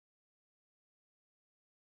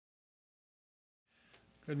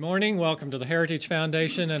Good morning. Welcome to the Heritage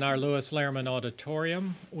Foundation and our Lewis Lehrman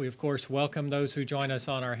Auditorium. We, of course, welcome those who join us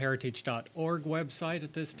on our heritage.org website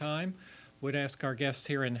at this time. Would ask our guests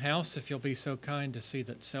here in-house if you'll be so kind to see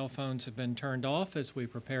that cell phones have been turned off as we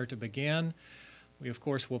prepare to begin. We, of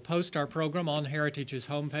course, will post our program on Heritage's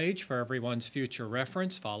homepage for everyone's future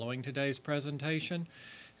reference following today's presentation.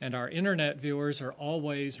 And our internet viewers are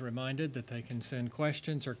always reminded that they can send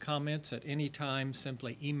questions or comments at any time,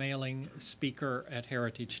 simply emailing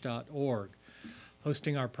speaker@heritage.org.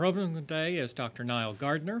 Hosting our program today is Dr. Niall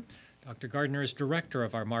Gardner. Dr. Gardner is director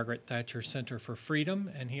of our Margaret Thatcher Center for Freedom,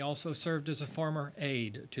 and he also served as a former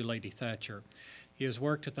aide to Lady Thatcher. He has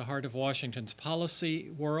worked at the heart of Washington's policy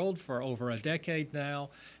world for over a decade now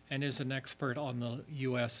and is an expert on the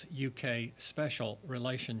U.S.-UK special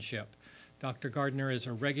relationship. Dr. Gardner is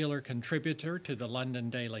a regular contributor to the London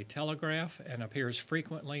Daily Telegraph and appears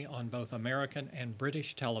frequently on both American and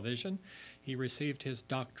British television. He received his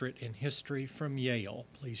doctorate in history from Yale.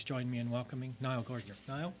 Please join me in welcoming Niall Gardner.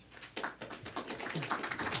 Niall?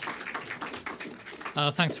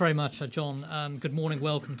 Thanks very much, John. Good morning.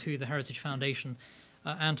 Welcome to the Heritage Foundation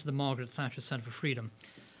and to the Margaret Thatcher Centre for Freedom.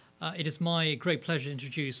 It is my great pleasure to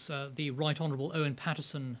introduce the Right Honourable Owen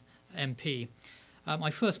Paterson, MP.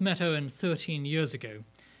 I first met Owen 13 years ago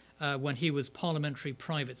when he was Parliamentary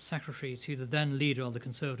Private Secretary to the then leader of the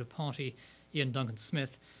Conservative Party, Ian Duncan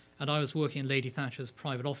Smith, and I was working in Lady Thatcher's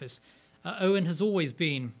private office. Owen has always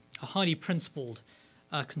been a highly principled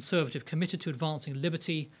Conservative committed to advancing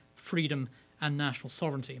liberty, freedom and national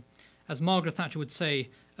sovereignty. As Margaret Thatcher would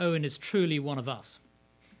say, Owen is truly one of us.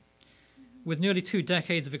 With nearly 2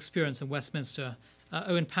 decades of experience in Westminster,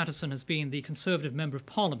 Owen Paterson has been the Conservative Member of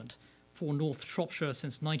Parliament for North Shropshire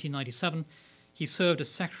since 1997. He served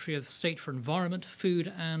as Secretary of State for Environment,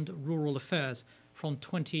 Food and Rural Affairs from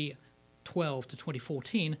 2012 to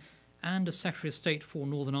 2014 and as Secretary of State for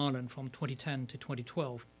Northern Ireland from 2010 to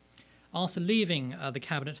 2012. After leaving the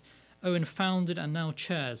Cabinet, Owen founded and now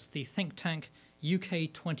chairs the think tank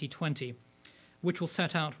UK 2020, which will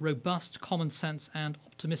set out robust, common sense and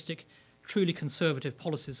optimistic, truly conservative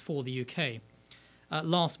policies for the UK.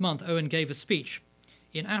 Last month, Owen gave a speech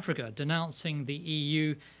in Africa denouncing the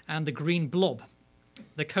EU and the Green Blob,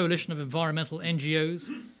 the coalition of environmental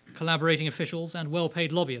NGOs, collaborating officials and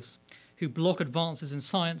well-paid lobbyists who block advances in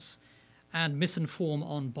science and misinform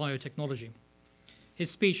on biotechnology.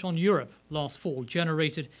 His speech on Europe last fall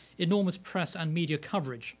generated enormous press and media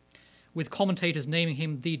coverage, with commentators naming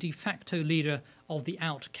him the de facto leader of the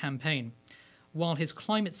Out campaign, while his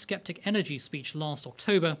climate skeptic energy speech last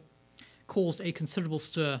October caused a considerable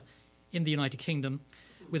stir in the United Kingdom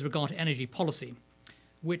with regard to energy policy,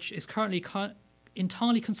 which is currently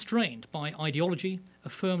entirely constrained by ideology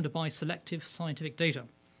affirmed by selective scientific data.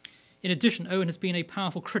 In addition, Owen has been a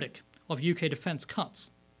powerful critic of UK defence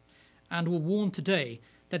cuts and will warn today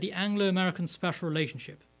that the Anglo-American special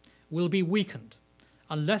relationship will be weakened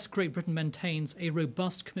unless Great Britain maintains a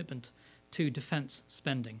robust commitment to defence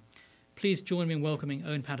spending. Please join me in welcoming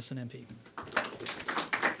Owen Paterson, MP.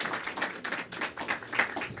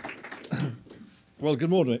 Well, good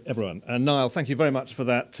morning, everyone. And Niall, thank you very much for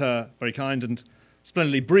that very kind and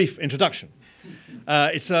splendidly brief introduction.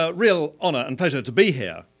 It's a real honour and pleasure to be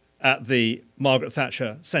here at the Margaret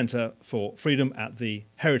Thatcher Centre for Freedom at the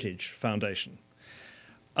Heritage Foundation.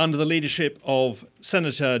 Under the leadership of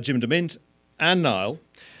Senator Jim DeMint and Niall,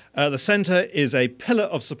 the Centre is a pillar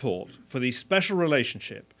of support for the special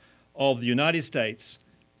relationship of the United States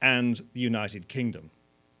and the United Kingdom.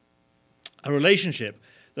 A relationship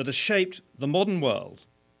that has shaped the modern world.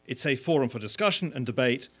 It's a forum for discussion and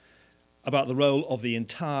debate about the role of the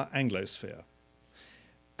entire Anglosphere.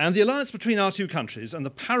 And the alliance between our two countries and the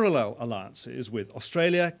parallel alliances with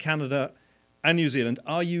Australia, Canada and New Zealand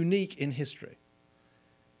are unique in history.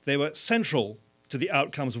 They were central to the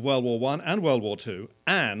outcomes of World War I and World War II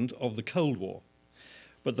and of the Cold War.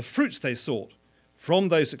 But the fruits they sought from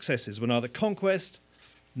those successes were neither conquest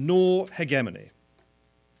nor hegemony.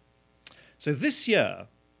 So this year,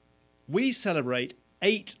 we celebrate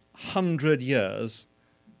 800 years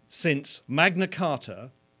since Magna Carta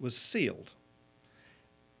was sealed,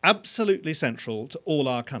 absolutely central to all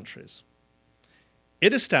our countries.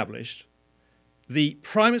 It established the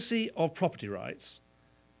primacy of property rights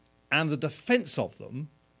and the defence of them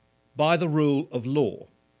by the rule of law.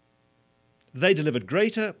 They delivered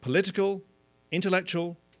greater political,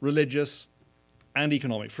 intellectual, religious and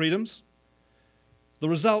economic freedoms. The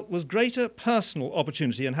result was greater personal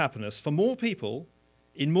opportunity and happiness for more people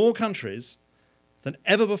in more countries than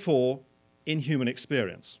ever before in human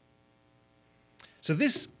experience. So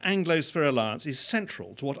this Anglosphere alliance is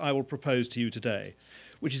central to what I will propose to you today,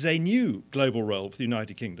 which is a new global role for the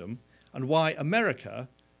United Kingdom and why America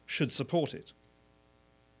should support it.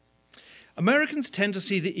 Americans tend to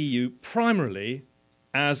see the EU primarily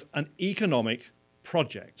as an economic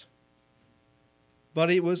project,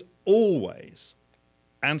 but it was always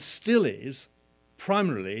and still is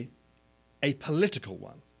primarily a political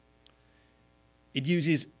one. It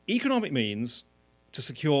uses economic means to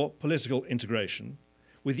secure political integration,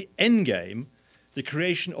 with the end game the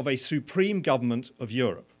creation of a supreme government of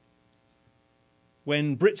Europe.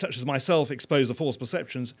 When Brits such as myself expose the false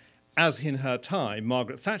perceptions, as in her time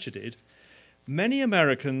Margaret Thatcher did, many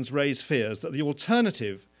Americans raise fears that the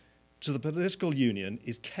alternative to the political union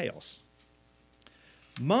is chaos.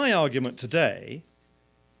 My argument today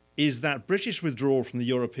is that British withdrawal from the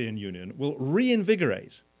European Union will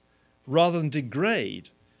reinvigorate, rather than degrade,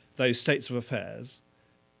 those states of affairs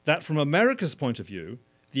that, from America's point of view,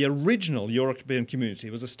 the original European community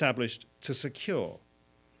was established to secure.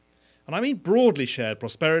 And I mean broadly shared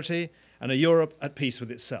prosperity and a Europe at peace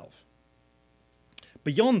with itself.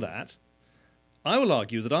 Beyond that, I will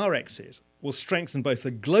argue that our exit will strengthen both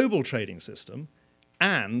the global trading system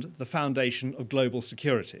and the foundation of global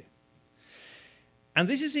security. And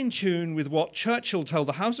this is in tune with what Churchill told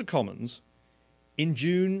the House of Commons in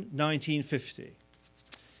June 1950,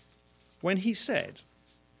 when he said,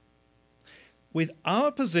 "With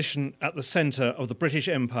our position at the centre of the British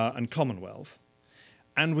Empire and Commonwealth,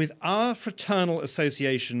 and with our fraternal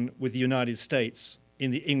association with the United States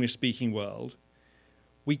in the English-speaking world,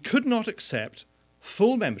 we could not accept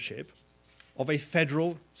full membership of a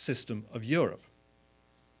federal system of Europe."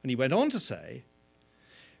 And he went on to say,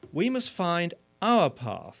 "We must find our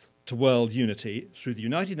path to world unity through the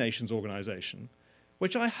United Nations organization,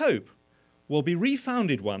 which I hope will be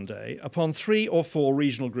refounded one day upon 3 or 4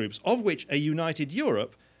 regional groups, of which a united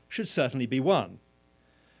Europe should certainly be one.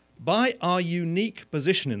 By our unique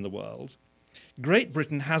position in the world, Great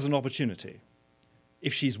Britain has an opportunity,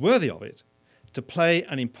 if she's worthy of it, to play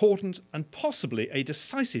an important and possibly a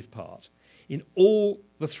decisive part in all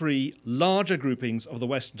the 3 larger groupings of the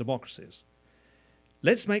Western democracies.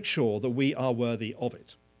 Let's make sure that we are worthy of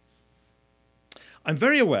it." I'm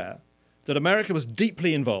very aware that America was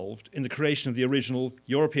deeply involved in the creation of the original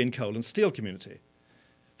European coal and steel community,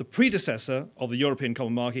 the predecessor of the European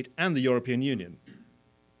Common Market and the European Union.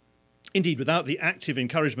 Indeed, without the active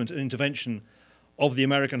encouragement and intervention of the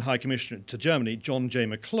American High Commissioner to Germany, John J.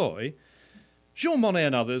 McCloy, Jean Monnet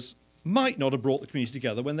and others might not have brought the community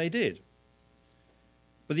together when they did.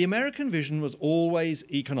 But the American vision was always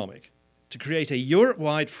economic, to create a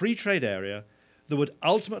Europe-wide free trade area that would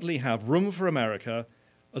ultimately have room for America,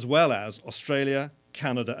 as well as Australia,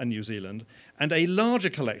 Canada, and New Zealand, and a larger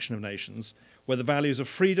collection of nations where the values of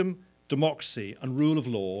freedom, democracy, and rule of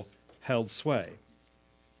law held sway.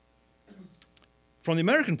 From the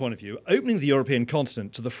American point of view, opening the European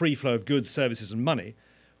continent to the free flow of goods, services, and money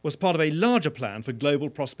was part of a larger plan for global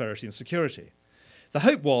prosperity and security. The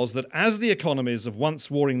hope was that as the economies of once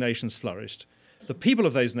warring nations flourished, the people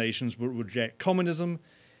of those nations would reject communism,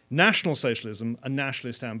 national socialism, and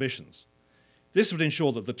nationalist ambitions. This would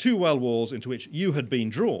ensure that the 2 world wars into which you had been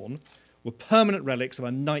drawn were permanent relics of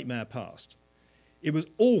a nightmare past. It was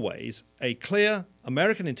always a clear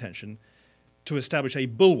American intention to establish a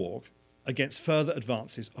bulwark against further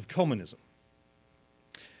advances of communism.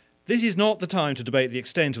 This is not the time to debate the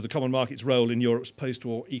extent of the common market's role in Europe's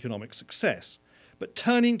post-war economic success, but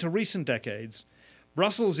turning to recent decades,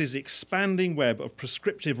 Brussels' expanding web of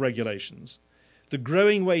prescriptive regulations, the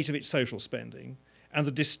growing weight of its social spending, and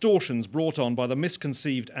the distortions brought on by the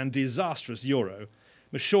misconceived and disastrous euro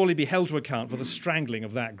must surely be held to account for the strangling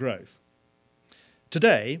of that growth.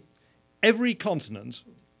 Today, every continent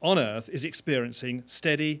on Earth is experiencing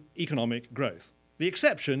steady economic growth. The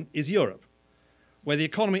exception is Europe, where the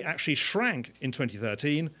economy actually shrank in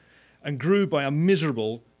 2013 and grew by a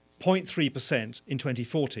miserable 0.3% in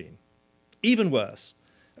 2014. Even worse,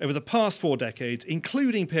 over the past 4 decades,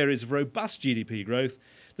 including periods of robust GDP growth,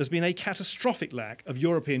 there's been a catastrophic lack of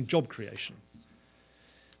European job creation.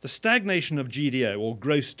 The stagnation of GDO, or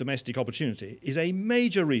gross domestic opportunity, is a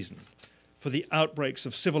major reason for the outbreaks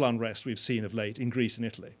of civil unrest we've seen of late in Greece and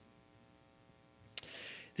Italy.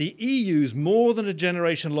 The EU's more than a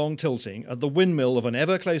generation-long tilting at the windmill of an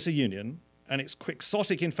ever-closer union and its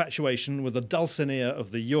quixotic infatuation with the Dulcinea of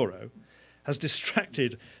the euro has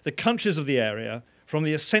distracted the countries of the area from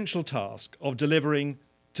the essential task of delivering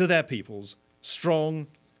to their peoples strong,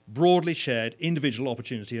 broadly shared individual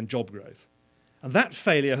opportunity and job growth. And that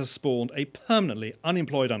failure has spawned a permanently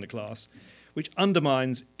unemployed underclass which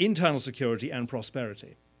undermines internal security and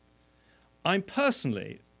prosperity. I'm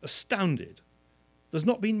personally astounded there's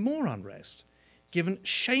not been more unrest, given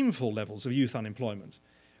shameful levels of youth unemployment,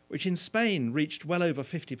 which in Spain reached well over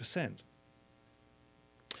 50%.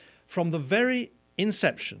 From the very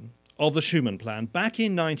inception of the Schuman Plan back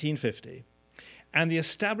in 1950 and the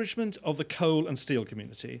establishment of the coal and steel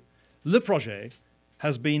community, Le Projet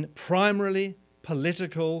has been primarily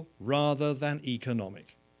political rather than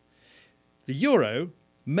economic. The euro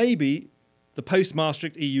may be the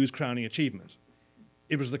post-Maastricht EU's crowning achievement.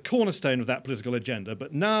 It was the cornerstone of that political agenda,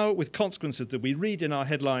 but now, with consequences that we read in our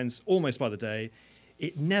headlines almost by the day,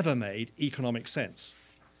 it never made economic sense.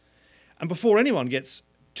 And before anyone gets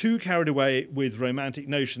too carried away with romantic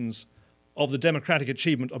notions of the democratic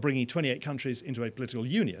achievement of bringing 28 countries into a political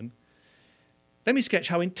union, let me sketch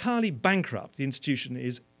how entirely bankrupt the institution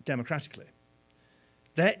is democratically.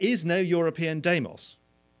 There is no European demos,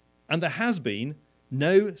 and there has been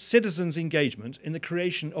no citizens' engagement in the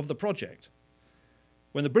creation of the project.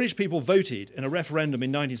 When the British people voted in a referendum in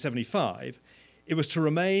 1975, it was to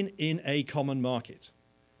remain in a common market.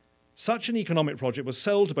 Such an economic project was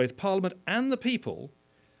sold to both Parliament and the people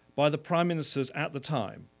by the Prime Ministers at the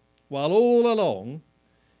time, while all along,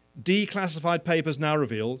 declassified papers now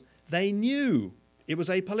reveal they knew it was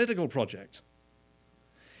a political project.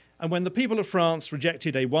 And when the people of France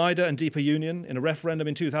rejected a wider and deeper union in a referendum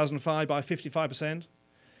in 2005 by 55%,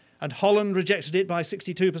 and Holland rejected it by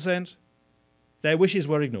 62%, their wishes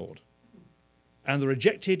were ignored, and the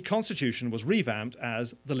rejected constitution was revamped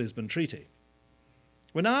as the Lisbon Treaty.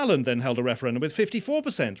 When Ireland then held a referendum with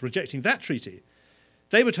 54% rejecting that treaty,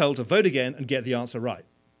 they were told to vote again and get the answer right.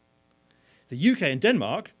 The UK and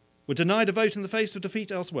Denmark were denied a vote in the face of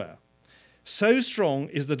defeat elsewhere. So strong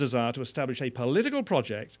is the desire to establish a political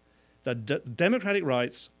project that democratic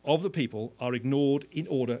rights of the people are ignored in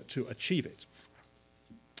order to achieve it.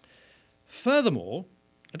 Furthermore,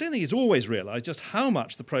 I don't think it's always realised just how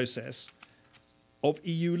much the process of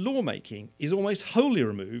EU lawmaking is almost wholly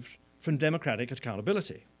removed from democratic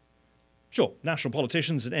accountability. Sure, national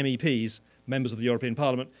politicians and MEPs, members of the European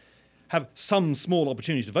Parliament, have some small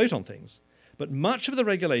opportunity to vote on things, but much of the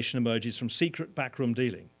regulation emerges from secret backroom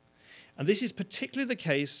dealing. And this is particularly the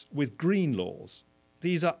case with green laws.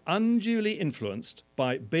 These are unduly influenced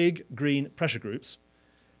by big green pressure groups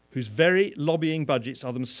whose very lobbying budgets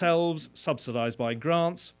are themselves subsidised by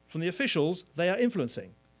grants from the officials they are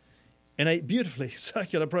influencing, in a beautifully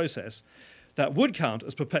circular process that would count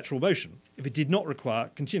as perpetual motion if it did not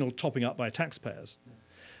require continual topping up by taxpayers.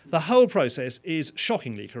 The whole process is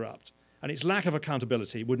shockingly corrupt, and its lack of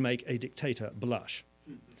accountability would make a dictator blush.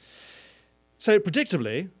 So,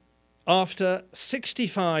 predictably, after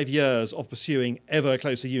 65 years of pursuing ever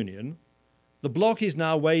closer union, the bloc is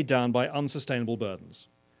now weighed down by unsustainable burdens.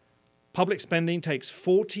 Public spending takes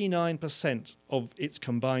 49% of its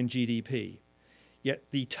combined GDP, yet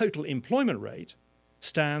the total employment rate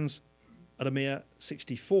stands at a mere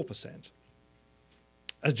 64%.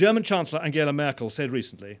 As German Chancellor Angela Merkel said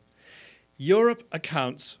recently, Europe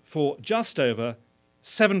accounts for just over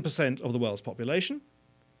 7% of the world's population,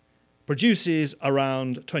 produces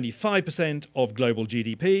around 25% of global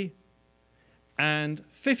GDP, and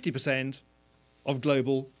 50% of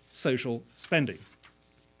global social spending.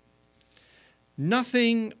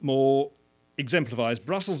 Nothing more exemplifies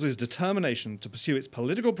Brussels' determination to pursue its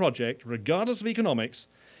political project, regardless of economics,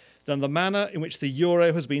 than the manner in which the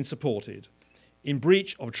euro has been supported, in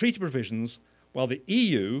breach of treaty provisions, while the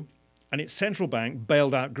EU and its central bank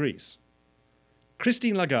bailed out Greece.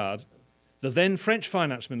 Christine Lagarde, the then French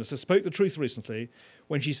finance minister, spoke the truth recently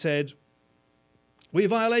when she said, "We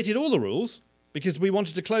violated all the rules because we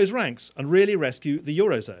wanted to close ranks and really rescue the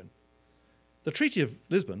eurozone." The Treaty of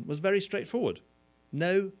Lisbon was very straightforward.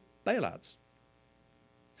 No bailouts.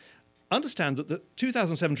 Understand that the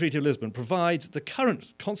 2007 Treaty of Lisbon provides the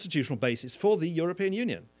current constitutional basis for the European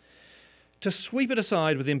Union. To sweep it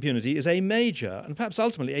aside with impunity is a major and perhaps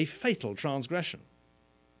ultimately a fatal transgression.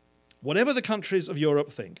 Whatever the countries of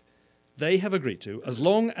Europe think, they have agreed to, as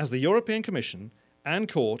long as the European Commission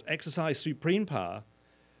and Court exercise supreme power,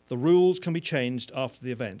 the rules can be changed after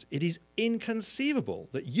the event. It is inconceivable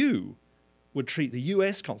that you would treat the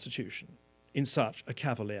US Constitution in such a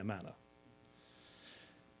cavalier manner.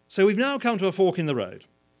 So we've now come to a fork in the road.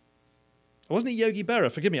 Wasn't it Yogi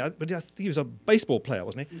Berra? Forgive me, but I think he was a baseball player,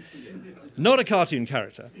 wasn't he? Not a cartoon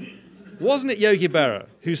character. Wasn't it Yogi Berra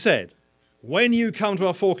who said, "When you come to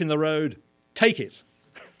a fork in the road, take it"?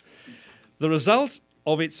 The result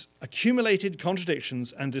of its accumulated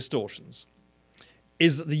contradictions and distortions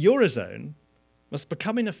is that the Eurozone must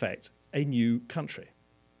become, in effect, a new country,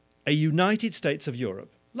 a United States of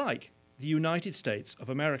Europe, like the United States of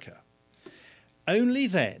America. Only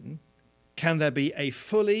then can there be a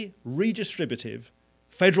fully redistributive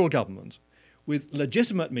federal government with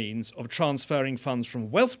legitimate means of transferring funds from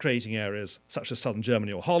wealth-creating areas such as southern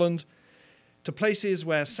Germany or Holland to places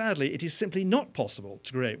where, sadly, it is simply not possible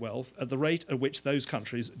to create wealth at the rate at which those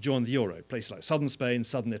countries join the euro, places like southern Spain,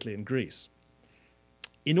 southern Italy and Greece.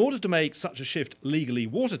 In order to make such a shift legally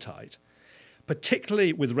watertight,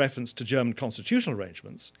 particularly with reference to German constitutional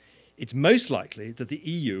arrangements, it's most likely that the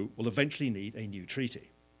EU will eventually need a new treaty.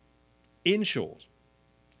 In short,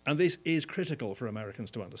 and this is critical for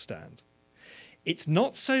Americans to understand, it's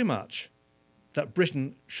not so much that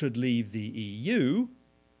Britain should leave the EU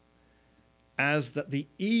as that the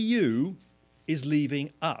EU is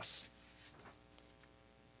leaving us.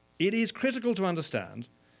 It is critical to understand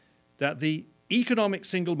that the economic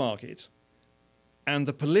single market and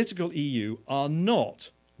the political EU are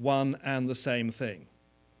not one and the same thing.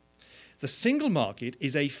 The single market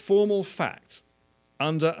is a formal fact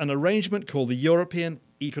under an arrangement called the European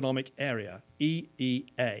Economic Area,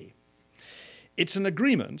 EEA. It's an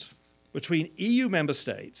agreement between EU member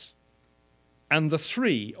states and the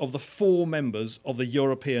 3 of the 4 members of the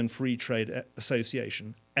European Free Trade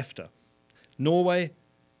Association, EFTA, Norway,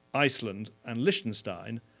 Iceland and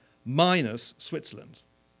Liechtenstein, minus Switzerland.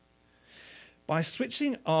 By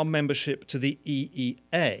switching our membership to the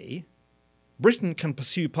EEA, Britain can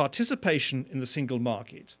pursue participation in the single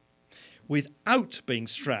market without being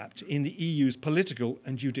strapped in the EU's political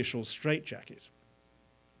and judicial straitjacket.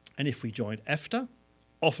 And if we joined EFTA,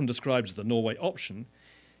 often described as the Norway option,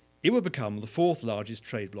 it would become the 4th largest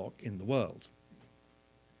trade bloc in the world.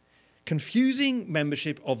 Confusing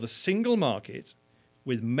membership of the single market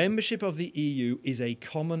with membership of the EU is a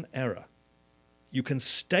common error. You can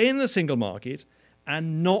stay in the single market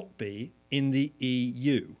and not be in the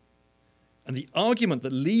EU. And the argument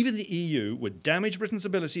that leaving the EU would damage Britain's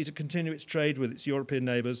ability to continue its trade with its European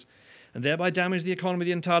neighbours and thereby damage the economy of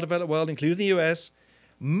the entire developed world, including the US,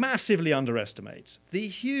 massively underestimates the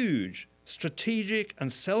huge strategic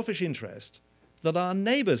and selfish interest that our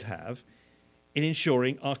neighbours have in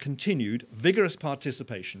ensuring our continued vigorous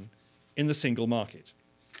participation in the single market.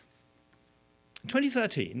 In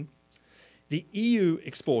 2013, the EU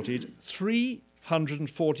exported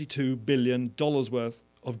 $342 billion worth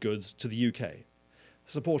of goods to the UK,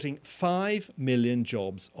 supporting 5 million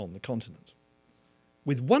jobs on the continent,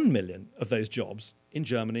 with 1 million of those jobs in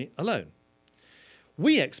Germany alone.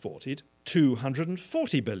 We exported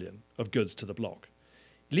 240 billion of goods to the bloc,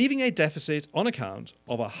 leaving a deficit on account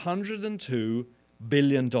of $102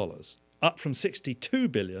 billion, up from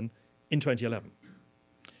 $62 billion in 2011.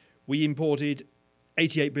 We imported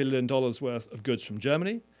 $88 billion worth of goods from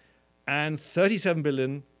Germany and $37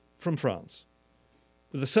 billion from France,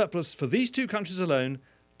 with a surplus for these 2 countries alone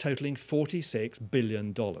totaling $46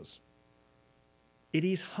 billion. It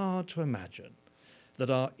is hard to imagine that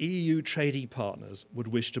our EU trading partners would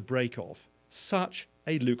wish to break off such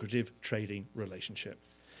a lucrative trading relationship.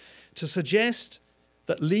 To suggest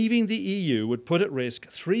that leaving the EU would put at risk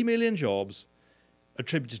 3 million jobs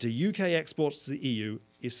attributed to UK exports to the EU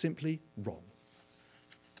is simply wrong.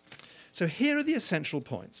 So here are the essential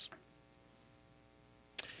points.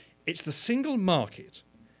 It's the single market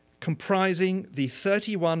comprising the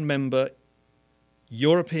 31-member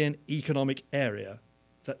European Economic Area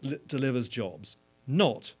that delivers jobs,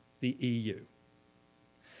 not the EU.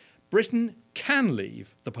 Britain can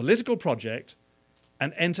leave the political project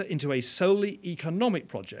and enter into a solely economic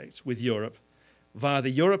project with Europe via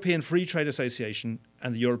the European Free Trade Association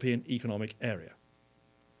and the European Economic Area.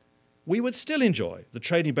 We would still enjoy the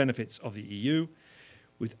trading benefits of the EU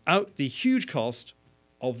without the huge cost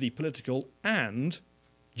of the political and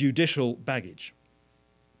judicial baggage.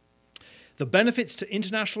 The benefits to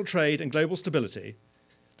international trade and global stability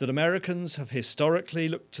that Americans have historically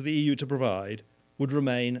looked to the EU to provide would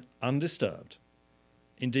remain undisturbed.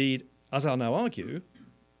 Indeed, as I'll now argue,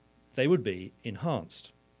 they would be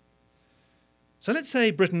enhanced. So let's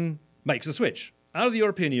say Britain makes the switch out of the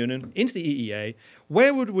European Union into the EEA.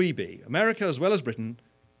 Where would we be, America as well as Britain,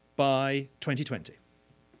 by 2020?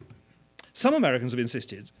 Some Americans have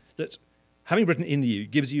insisted that having Britain in the EU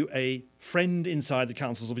gives you a friend inside the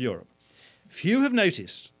councils of Europe. Few have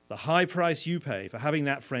noticed the high price you pay for having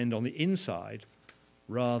that friend on the inside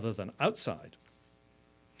rather than outside.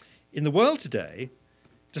 In the world today,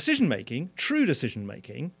 decision-making, true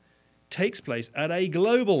decision-making, takes place at a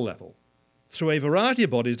global level through a variety of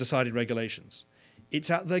bodies decided regulations. It's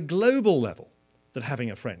at the global level that having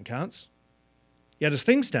a friend counts. Yet as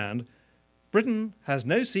things stand, Britain has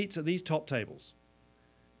no seats at these top tables.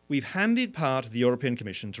 We've handed power to the European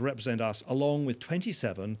Commission to represent us along with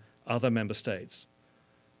 27 other member states.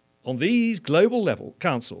 On these global level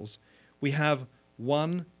councils, we have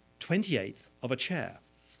 1/28th of a chair,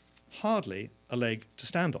 hardly a leg to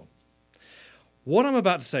stand on. What I'm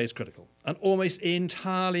about to say is critical and almost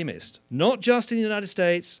entirely missed, not just in the United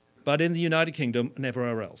States, but in the United Kingdom and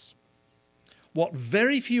everywhere else. What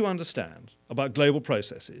very few understand about global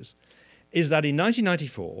processes is that in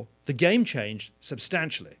 1994, the game changed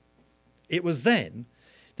substantially. It was then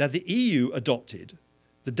that the EU adopted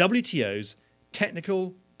the WTO's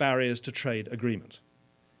Technical Barriers to Trade Agreement.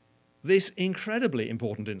 This incredibly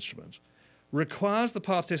important instrument requires the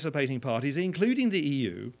participating parties, including the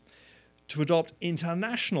EU, to adopt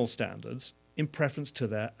international standards in preference to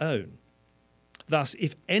their own. Thus,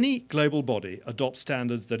 if any global body adopts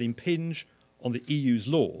standards that impinge on the EU's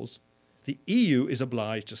laws, the EU is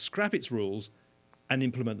obliged to scrap its rules and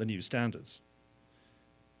implement the new standards.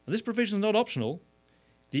 And this provision is not optional.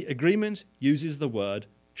 The agreement uses the word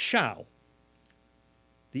shall.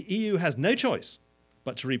 The EU has no choice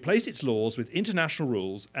but to replace its laws with international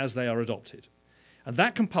rules as they are adopted. And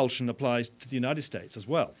that compulsion applies to the United States as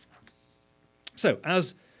well. So,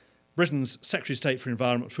 as Britain's Secretary of State for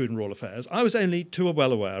Environment, Food and Rural Affairs, I was only too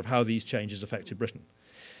well aware of how these changes affected Britain.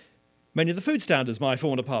 Many of the food standards my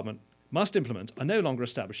former department must implement are no longer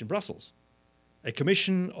established in Brussels. A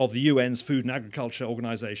commission of the UN's Food and Agriculture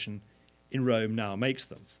Organization in Rome now makes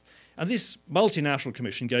them. And this multinational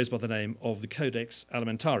commission goes by the name of the Codex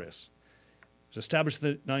Alimentarius. It was established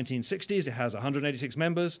in the 1960s. It has 186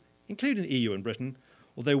 members, including the EU and Britain,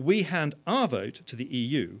 although we hand our vote to the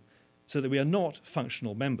EU so that we are not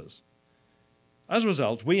functional members. As a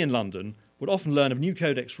result, we in London would often learn of new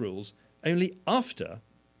Codex rules only after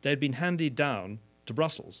they'd been handed down to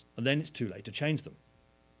Brussels, and then it's too late to change them.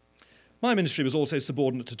 My ministry was also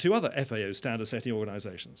subordinate to two other FAO standard-setting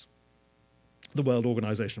organisations, the World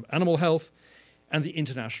Organization of Animal Health and the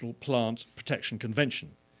International Plant Protection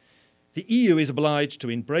Convention. The EU is obliged to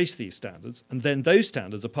embrace these standards, and then those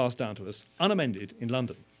standards are passed down to us unamended in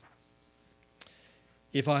London.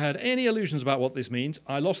 If I had any illusions about what this means,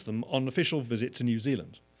 I lost them on an official visit to New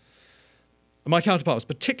Zealand. My counterpart was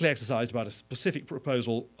particularly exercised about a specific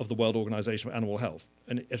proposal of the World Organization for Animal Health,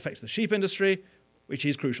 and it affected the sheep industry, which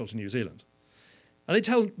is crucial to New Zealand. And they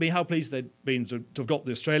told me how pleased they'd been to have got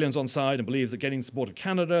the Australians on side and believed that getting the support of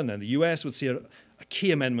Canada and then the US would see a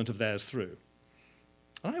key amendment of theirs through.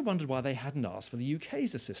 And I wondered why they hadn't asked for the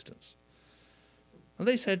UK's assistance. And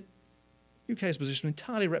they said, UK's position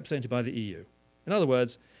entirely represented by the EU. In other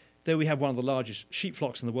words, though we have one of the largest sheep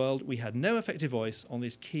flocks in the world, we had no effective voice on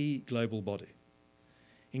this key global body.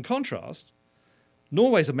 In contrast,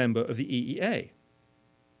 Norway is a member of the EEA,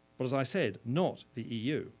 but as I said, not the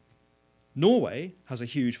EU. Norway has a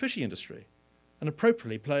huge fishing industry and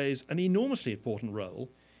appropriately plays an enormously important role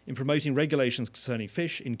in promoting regulations concerning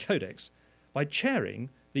fish in Codex by chairing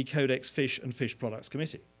the Codex Fish and Fish Products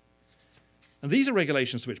Committee. And these are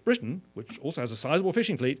regulations to which Britain, which also has a sizable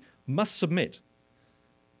fishing fleet, must submit.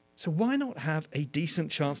 So why not have a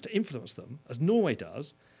decent chance to influence them, as Norway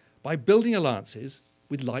does, by building alliances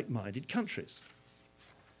with like-minded countries?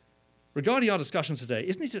 Regarding our discussion today,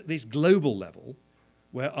 isn't it at this global level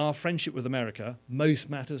where our friendship with America most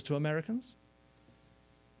matters to Americans?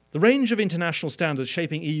 The range of international standards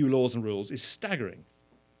shaping EU laws and rules is staggering.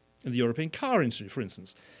 In the European car industry, for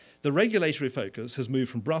instance, the regulatory focus has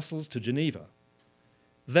moved from Brussels to Geneva.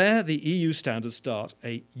 There, the EU standards start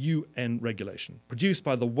a UN regulation produced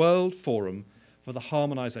by the World Forum for the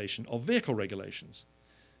Harmonisation of Vehicle Regulations.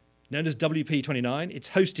 Known as WP29, it's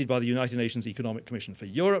hosted by the United Nations Economic Commission for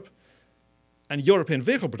Europe, and European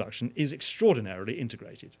vehicle production is extraordinarily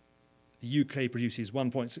integrated. The UK produces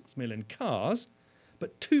 1.6 million cars,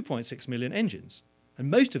 but 2.6 million engines,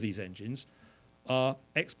 and most of these engines are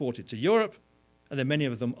exported to Europe, and then many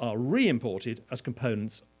of them are re-imported as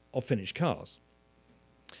components of finished cars.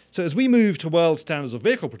 So as we move to world standards of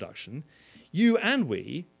vehicle production, you and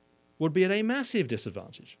we would be at a massive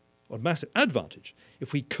disadvantage, or massive advantage,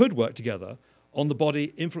 if we could work together on the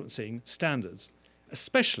body influencing standards,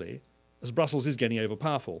 especially as Brussels is getting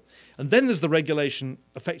overpowerful. And then there's the regulation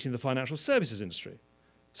affecting the financial services industry,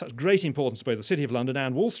 such great importance to both the City of London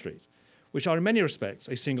and Wall Street, which are in many respects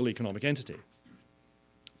a single economic entity.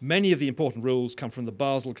 Many of the important rules come from the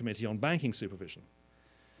Basel Committee on Banking Supervision.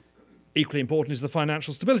 Equally important is the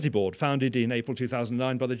Financial Stability Board, founded in April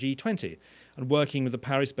 2009 by the G20 and working with the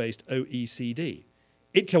Paris-based OECD.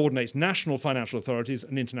 It coordinates national financial authorities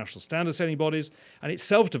and international standard-setting bodies, and it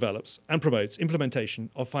self-develops and promotes implementation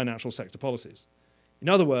of financial sector policies. In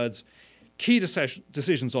other words, key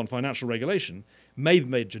decisions on financial regulation may be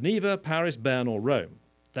made in Geneva, Paris, Bern or Rome.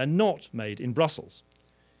 They're not made in Brussels.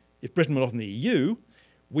 If Britain were not in the EU,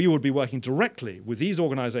 we would be working directly with these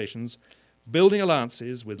organisations building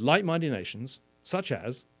alliances with like-minded nations, such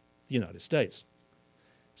as the United States.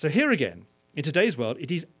 So here again, in today's world,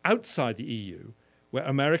 it is outside the EU where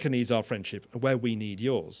America needs our friendship and where we need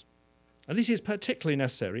yours. And this is particularly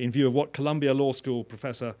necessary in view of what Columbia Law School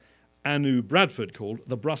professor Anu Bradford called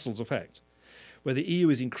the Brussels effect, where the EU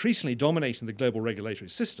is increasingly dominating the global regulatory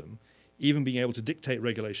system, even being able to dictate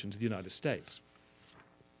regulation to the United States.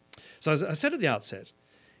 So as I said at the outset,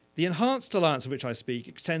 the enhanced alliance of which I speak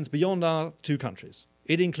extends beyond our two countries.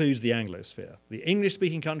 It includes the Anglosphere, the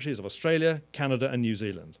English-speaking countries of Australia, Canada, and New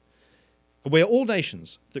Zealand. We are all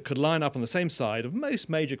nations that could line up on the same side of most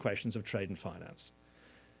major questions of trade and finance.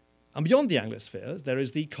 And beyond the Anglosphere, there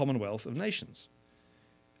is the Commonwealth of Nations.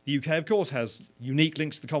 The UK, of course, has unique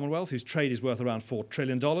links to the Commonwealth, whose trade is worth around $4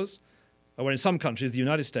 trillion, where in some countries the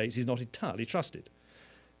United States is not entirely trusted.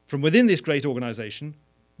 From within this great organisation,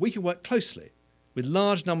 we can work closely with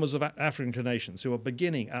large numbers of African nations who are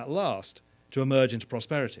beginning at last to emerge into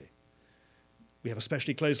prosperity. We have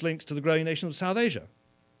especially close links to the growing nations of South Asia.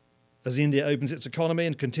 As India opens its economy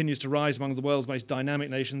and continues to rise among the world's most dynamic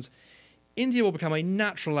nations, India will become a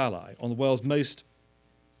natural ally on the world's most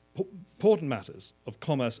important matters of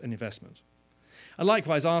commerce and investment. And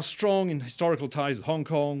likewise, our strong and historical ties with Hong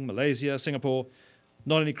Kong, Malaysia, Singapore,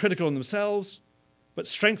 not only critical in themselves, but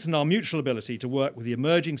strengthen our mutual ability to work with the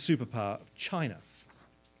emerging superpower of China.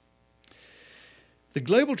 The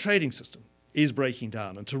global trading system is breaking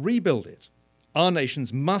down, and to rebuild it, our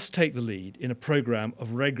nations must take the lead in a program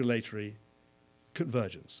of regulatory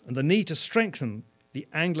convergence. And the need to strengthen the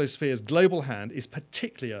Anglosphere's global hand is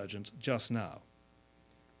particularly urgent just now.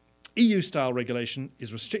 EU-style regulation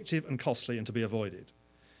is restrictive and costly and to be avoided.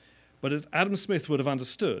 But as Adam Smith would have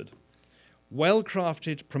understood,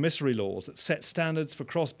 well-crafted promissory laws that set standards for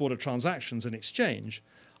cross-border transactions and exchange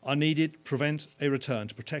are needed to prevent a return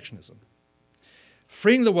to protectionism.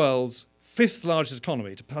 Freeing the world's fifth largest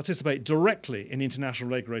economy to participate directly in international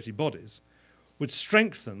regulatory bodies would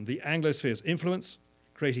strengthen the Anglosphere's influence,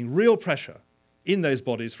 creating real pressure in those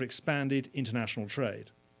bodies for expanded international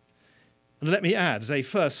trade. And let me add, as a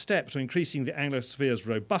first step to increasing the Anglosphere's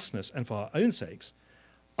robustness and for our own sakes,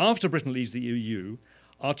 after Britain leaves the EU,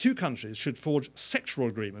 our two countries should forge sectoral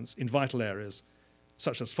agreements in vital areas,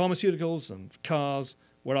 such as pharmaceuticals and cars,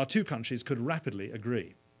 where our two countries could rapidly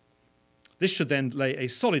agree. This should then lay a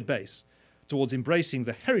solid base towards embracing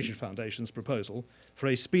the Heritage Foundation's proposal for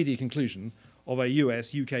a speedy conclusion of a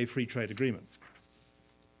US-UK free trade agreement.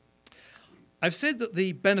 I've said that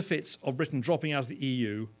the benefits of Britain dropping out of the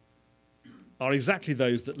EU are exactly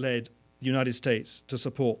those that led the United States to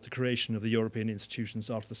support the creation of the European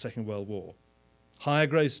institutions after the Second World War. Higher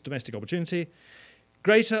gross domestic opportunity,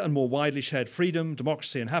 greater and more widely shared freedom,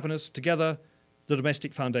 democracy and happiness, together the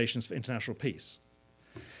domestic foundations for international peace.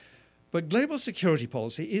 But global security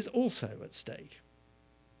policy is also at stake.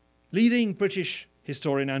 Leading British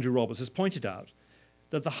historian Andrew Roberts has pointed out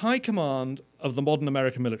that the high command of the modern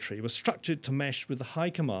American military was structured to mesh with the high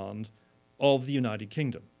command of the United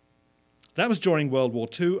Kingdom. That was during World War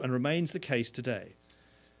II and remains the case today.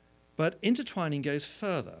 But intertwining goes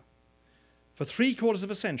further. For 3/4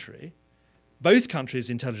 of a century, both countries'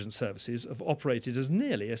 intelligence services have operated as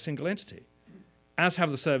nearly a single entity, as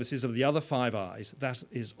have the services of the other Five Eyes, that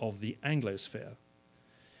is, of the Anglosphere.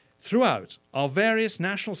 Throughout our various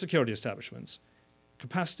national security establishments,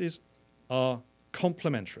 capacities are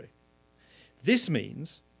complementary. This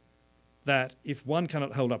means that if one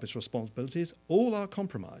cannot hold up its responsibilities, all are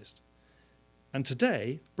compromised. And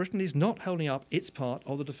today, Britain is not holding up its part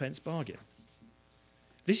of the defence bargain.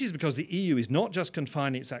 This is because the EU is not just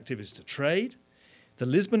confining its activities to trade. The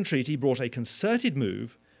Lisbon Treaty brought a concerted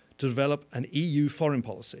move to develop an EU foreign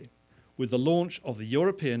policy with the launch of the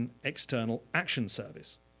European External Action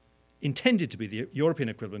Service, intended to be the European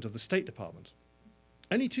equivalent of the State Department.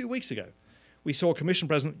 Only 2 weeks ago, we saw Commission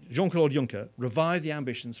President Jean-Claude Juncker revive the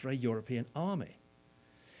ambitions for a European army.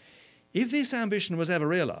 If this ambition was ever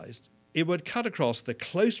realised, it would cut across the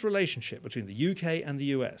close relationship between the UK and the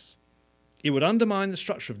US. It would undermine the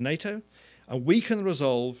structure of NATO and weaken the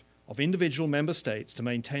resolve of individual member states to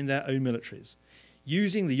maintain their own militaries,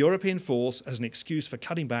 using the European force as an excuse for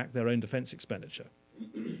cutting back their own defence expenditure.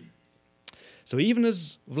 So even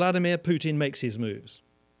as Vladimir Putin makes his moves,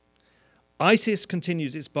 ISIS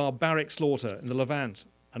continues its barbaric slaughter in the Levant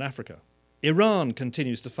and Africa. Iran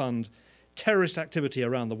continues to fund terrorist activity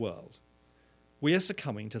around the world. We are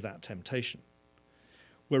succumbing to that temptation.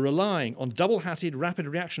 We're relying on double-hatted rapid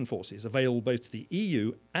reaction forces available both to the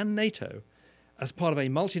EU and NATO as part of a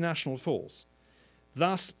multinational force,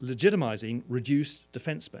 thus legitimising reduced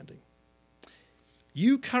defence spending.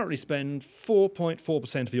 You currently spend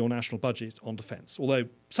 4.4% of your national budget on defence, although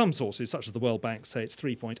some sources, such as the World Bank, say it's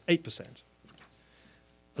 3.8%.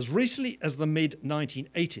 As recently as the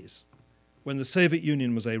mid-1980s, when the Soviet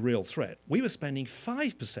Union was a real threat, we were spending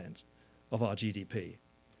 5% of our GDP,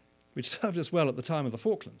 which served us well at the time of the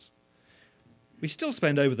Falklands. We still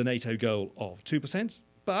spend over the NATO goal of 2%,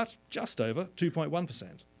 but just over 2.1%.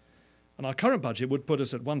 And our current budget would put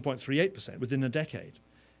us at 1.38% within a decade,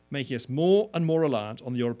 making us more and more reliant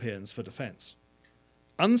on the Europeans for defence.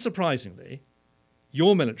 Unsurprisingly,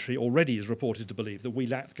 your military already is reported to believe that we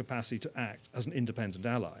lack the capacity to act as an independent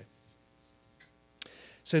ally.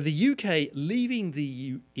 So the UK leaving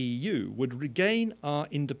the EU would regain our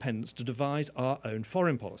independence to devise our own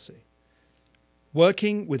foreign policy.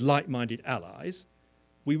 Working with like-minded allies,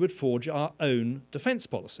 we would forge our own defence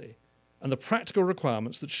policy and the practical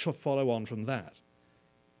requirements that should follow on from that.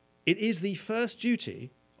 It is the first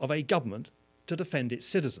duty of a government to defend its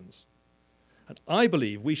citizens. And I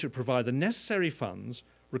believe we should provide the necessary funds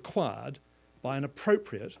required by an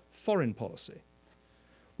appropriate foreign policy.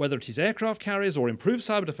 Whether it is aircraft carriers or improved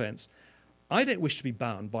cyber defence, I don't wish to be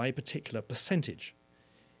bound by a particular percentage.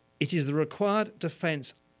 It is the required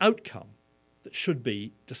defence outcome that should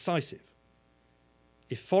be decisive.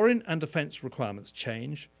 If foreign and defence requirements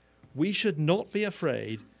change, we should not be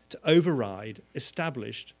afraid to override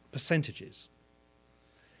established percentages.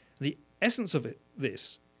 The essence of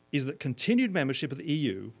this is that continued membership of the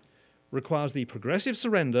EU requires the progressive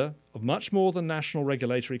surrender of much more than national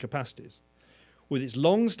regulatory capacities. With its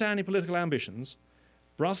long-standing political ambitions,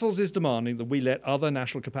 Brussels is demanding that we let other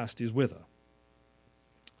national capacities wither.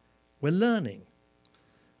 We're learning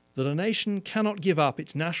that a nation cannot give up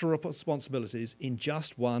its national responsibilities in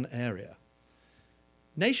just one area.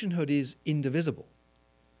 Nationhood is indivisible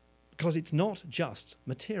because it's not just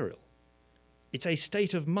material. It's a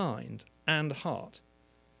state of mind and heart.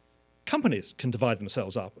 Companies can divide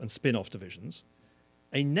themselves up and spin off divisions.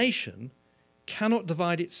 A nation cannot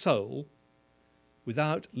divide its soul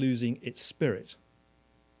without losing its spirit.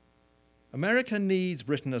 America needs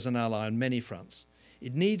Britain as an ally on many fronts.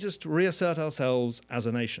 It needs us to reassert ourselves as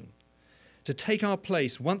a nation, to take our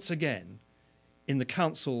place once again in the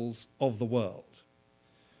councils of the world.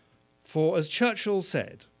 For as Churchill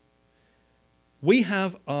said, we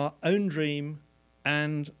have our own dream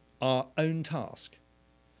and our own task.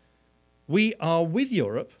 We are with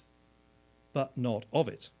Europe, but not of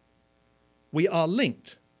it. We are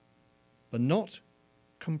linked, but not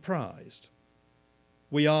comprised.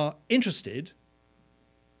 We are interested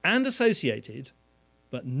and associated,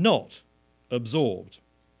 but not absorbed.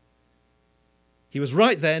 He was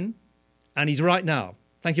right then, and he's right now.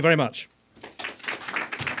 Thank you very much.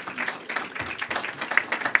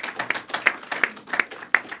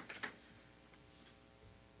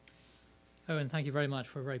 Owen, thank you very much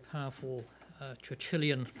for a very powerful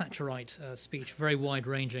Churchillian Thatcherite speech, very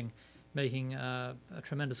wide-ranging, making a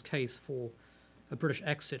tremendous case for a British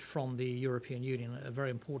exit from the European Union, a very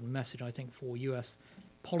important message, I think, for US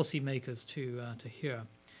policymakers to hear.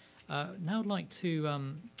 Now I'd like to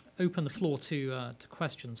open the floor to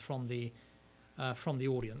questions from the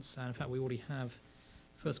audience. And in fact, we already have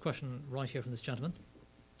first question right here from this gentleman.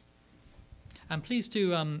 And please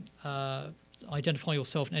do identify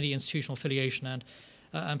yourself and any institutional affiliation,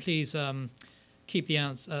 and please keep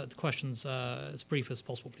the questions as brief as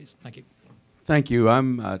possible, please. Thank you. Thank you.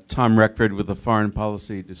 I'm Tom Reckford with the Foreign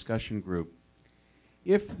Policy Discussion Group.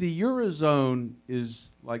 If the Eurozone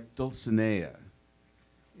is like Dulcinea,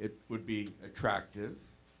 it would be attractive,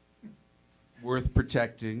 worth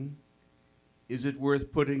protecting. Is it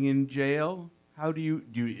worth putting in jail? How do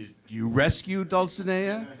you rescue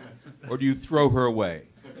Dulcinea, or do you throw her away?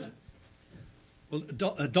 Well,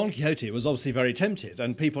 Don Quixote was obviously very tempted,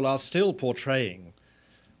 and people are still portraying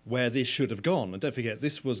where this should have gone. And don't forget,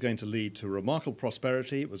 this was going to lead to remarkable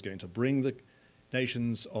prosperity. It was going to bring the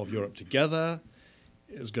nations of Europe together.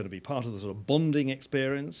 It was going to be part of the sort of bonding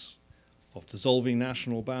experience of dissolving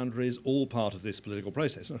national boundaries, all part of this political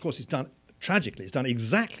process. And of course, tragically, it's done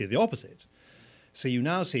exactly the opposite. So you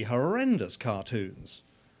now see horrendous cartoons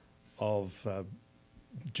of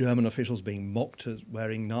German officials being mocked as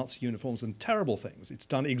wearing Nazi uniforms and terrible things. It's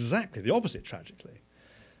done exactly the opposite, tragically.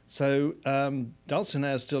 So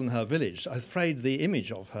Dulcinea is still in her village. I'm afraid the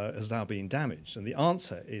image of her has now been damaged. And the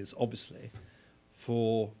answer is, obviously,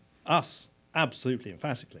 for us, absolutely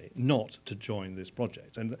emphatically, not to join this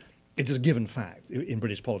project. And it is a given fact in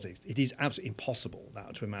British politics. It is absolutely impossible now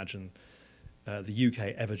to imagine the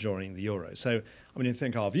UK ever joining the euro. So, I mean, I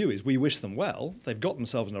think our view is we wish them well. They've got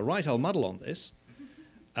themselves in a right old muddle on this.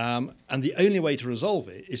 And the only way to resolve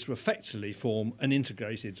it is to effectively form an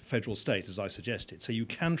integrated federal state, as I suggested. So you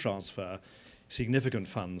can transfer significant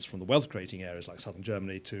funds from the wealth-creating areas like southern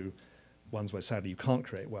Germany to ones where sadly you can't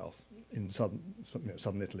create wealth in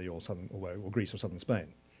southern Italy or Greece or southern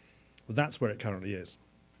Spain. Well, that's where it currently is.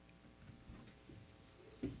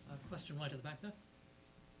 Question right at the back there.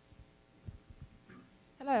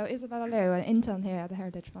 Hello, Isabella Liu, an intern here at the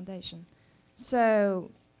Heritage Foundation.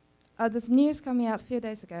 So, there's news coming out a few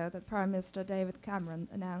days ago that Prime Minister David Cameron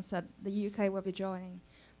announced that the UK will be joining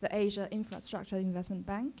the Asia Infrastructure Investment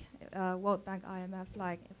Bank, World Bank,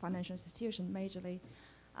 IMF-like financial institution, majorly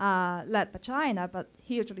led by China, but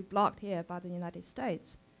hugely blocked here by the United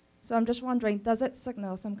States. So I'm just wondering, does it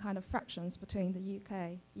signal some kind of frictions between the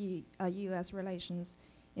UK-US relations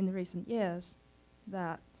in the recent years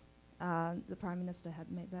that the Prime Minister had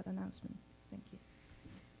made that announcement? Thank you.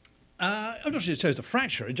 I'm not sure it shows a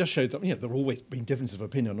fracture. It just shows that there have always been differences of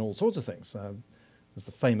opinion on all sorts of things. There's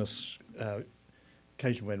the famous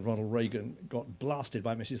occasion when Ronald Reagan got blasted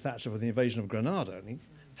by Mrs. Thatcher for the invasion of Grenada, and he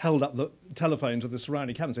held up the telephone to the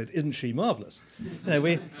surrounding cabinet and said, "Isn't she marvellous?"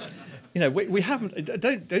 We haven't.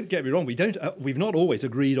 Don't get me wrong. We've not always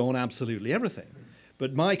agreed on absolutely everything.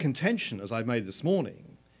 But my contention, as I made this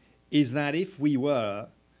morning, is that if we were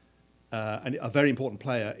a very important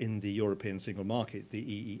player in the European single market, the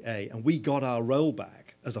EEA, and we got our role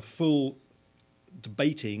back as a full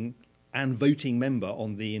debating and voting member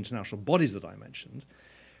on the international bodies that I mentioned,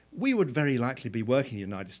 we would very likely be working in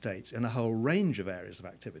the United States in a whole range of areas of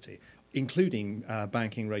activity, including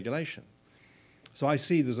banking regulation. So I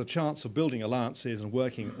see there's a chance of building alliances and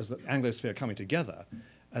working as the Anglosphere coming together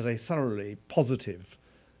as a thoroughly positive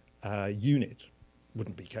unit.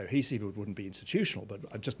 Wouldn't be cohesive, it wouldn't be institutional,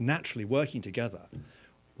 but just naturally working together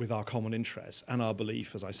with our common interests and our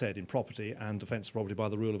belief, as I said, in property and defence of property by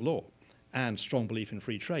the rule of law, and strong belief in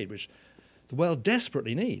free trade, which the world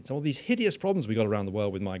desperately needs. All these hideous problems we got around the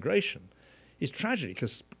world with migration is tragedy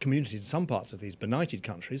because communities in some parts of these benighted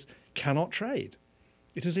countries cannot trade.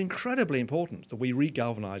 It is incredibly important that we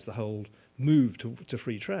re-galvanise the whole move to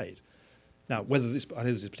free trade. Now, I know this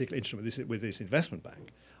is particularly interesting with this investment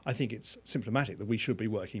bank. I think it's symptomatic that we should be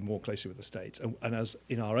working more closely with the states. And as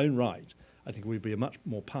in our own right, I think we'd be a much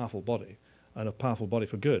more powerful body, and a powerful body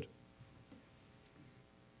for good.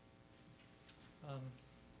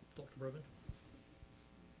 Dr. Broman.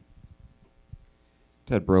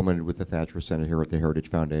 Ted Broman with the Thatcher Center here at the Heritage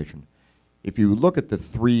Foundation. If you look at the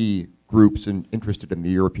three groups interested in the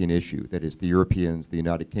European issue, that is the Europeans, the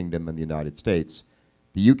United Kingdom, and the United States,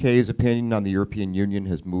 the UK's opinion on the European Union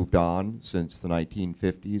has moved on since the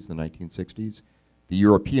 1950s, the 1960s. The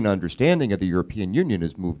European understanding of the European Union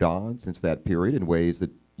has moved on since that period in ways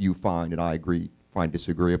that you find, and I agree, find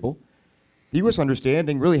disagreeable. The US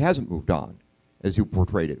understanding really hasn't moved on, as you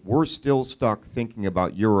portrayed it. We're still stuck thinking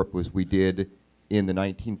about Europe as we did in the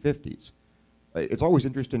 1950s. It's always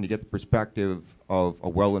interesting to get the perspective of a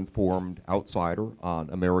well-informed outsider on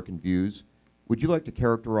American views. Would you like to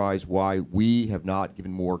characterize why we have not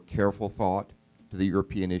given more careful thought to the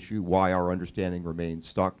European issue, why our understanding remains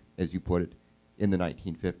stuck, as you put it, in the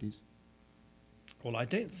 1950s? Well, I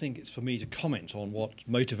don't think it's for me to comment on what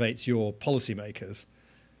motivates your policymakers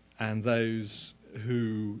and those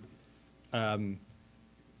who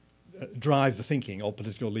drive the thinking of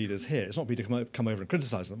political leaders here. It's not for me to come over and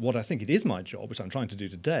criticise them. What I think it is my job, which I'm trying to do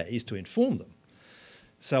today, is to inform them.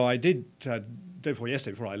 So I did, before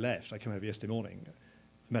I left, I came over yesterday morning,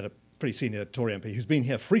 met a pretty senior Tory MP who's been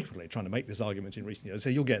here frequently trying to make this argument in recent years. He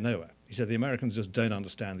said, "You'll get nowhere." He said, "The Americans just don't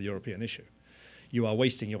understand the European issue. You are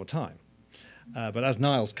wasting your time." But as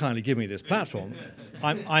Niall's kindly given me this platform,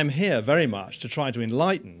 I'm here very much to try to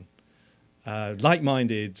enlighten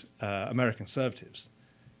like-minded American conservatives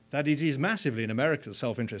that it is massively in America's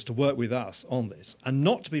self-interest to work with us on this and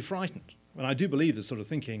not to be frightened. And I do believe this sort of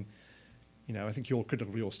thinking, I think you're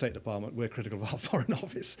critical of your State Department, we're critical of our Foreign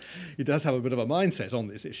Office. It does have a bit of a mindset on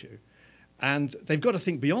this issue. And they've got to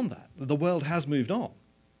think beyond that. The world has moved on.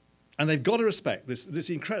 And they've got to respect this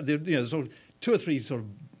incredible, sort of two or three sort of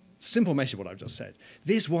simple message of what I've just said.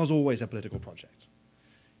 This was always a political project.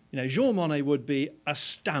 Jean Monnet would be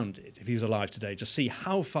astounded if he was alive today to see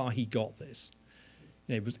how far he got this.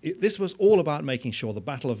 This was all about making sure the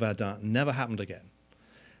Battle of Verdun never happened again,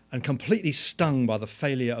 and completely stung by the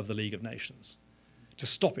failure of the League of Nations to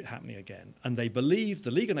stop it happening again. And they believed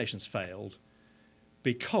the League of Nations failed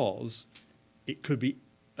because it could be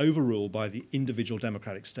overruled by the individual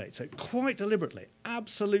democratic states. So quite deliberately,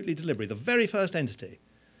 absolutely deliberately, the very first entity,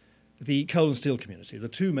 the coal and steel community, the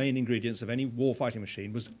two main ingredients of any war-fighting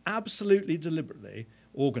machine, was absolutely deliberately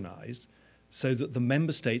organised so that the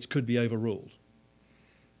member states could be overruled.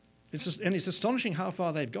 And it's astonishing how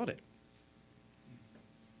far they've got it.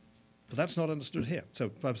 But that's not understood here. So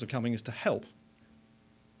the purpose of coming is to help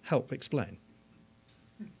explain.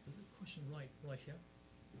 There's a question right here.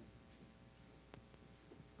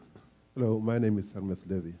 Hello, my name is Hermes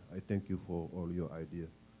Levy. I thank you for all your ideas.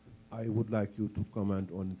 I would like you to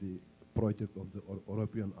comment on the project of the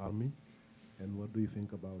European Army, and what do you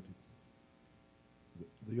think about it?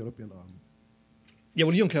 The European Army. Yeah,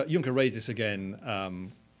 well, Juncker raised this again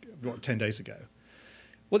 10 days ago.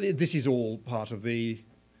 Well, this is all part of the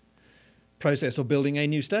process of building a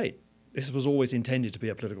new state. This was always intended to be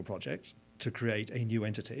a political project, to create a new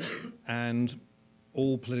entity, and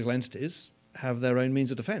all political entities have their own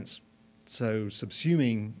means of defence. So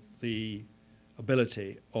subsuming the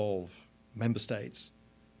ability of member states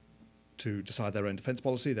to decide their own defence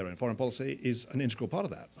policy, their own foreign policy, is an integral part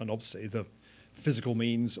of that. And obviously the physical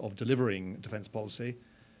means of delivering defence policy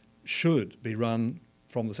should be run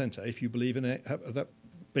from the centre if you believe in that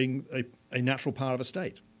being a natural power of a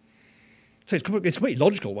state. So it's completely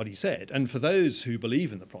logical what he said. And for those who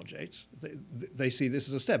believe in the project, they see this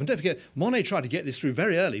as a step. And don't forget, Monet tried to get this through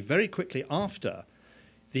very early, very quickly after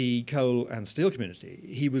the coal and steel community.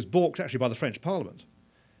 He was balked actually by the French Parliament,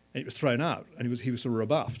 and it was thrown out, and he was sort of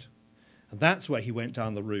rebuffed. And that's where he went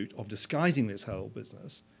down the route of disguising this whole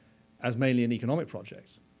business as mainly an economic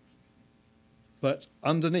project. But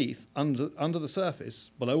underneath, under the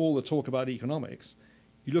surface, below all the talk about economics,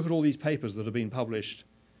 you look at all these papers that have been published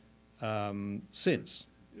since,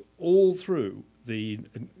 all through the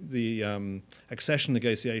accession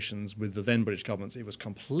negotiations with the then British governments. It was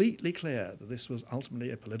completely clear that this was ultimately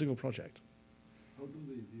a political project. How do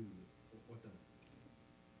they view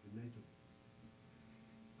the NATO?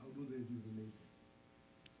 How do they view the NATO?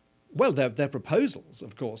 Well, their proposals,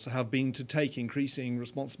 of course, have been to take increasing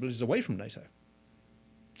responsibilities away from NATO.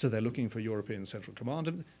 So they're looking for European Central Command.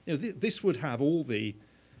 And, this would have all the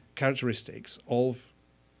characteristics of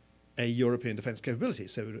a European defence capability.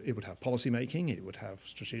 So it would have policy making, it would have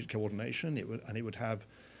strategic coordination, it would have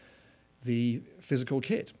the physical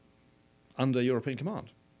kit under European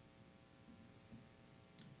command.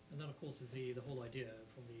 And that, of course, is the whole idea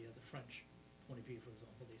from the French point of view, for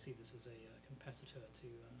example. They see this as a competitor to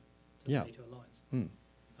the NATO alliance. Mm.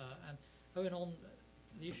 And Owen, on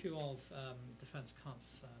the issue of defence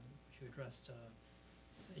cuts, which you addressed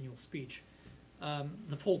in your speech,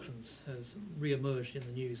 the Falklands has re-emerged in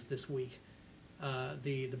the news this week.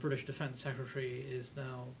 The British Defence Secretary is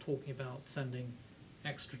now talking about sending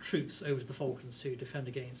extra troops over to the Falklands to defend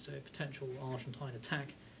against a potential Argentine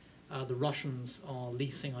attack. The Russians are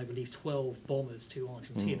leasing, I believe, 12 bombers to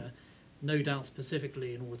Argentina, no doubt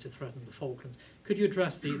specifically in order to threaten the Falklands. Could you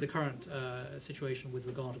address the current situation with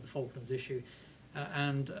regard to the Falklands issue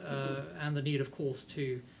and the need, of course,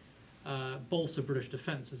 to bolster British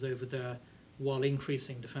defences over there while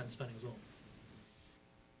increasing defence spending as well?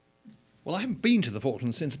 Well, I haven't been to the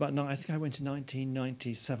Falklands since about, I think I went in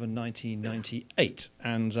 1997, 1998,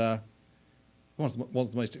 and one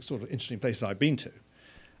of the most sort of interesting places I've been to.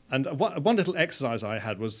 And one little exercise I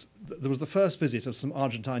had was, there was the first visit of some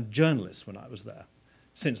Argentine journalists when I was there,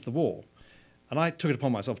 since the war. And I took it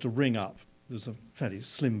upon myself to ring up, there was a fairly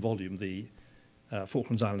slim volume, the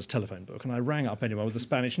Falklands Islands telephone book, and I rang up anyone with a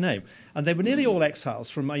Spanish name. And they were nearly all exiles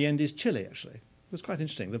from Allende's Chile, actually. It was quite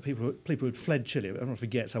interesting, the people who had fled Chile. Everyone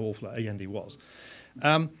forgets how awful Allende was.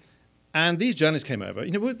 And these journalists came over,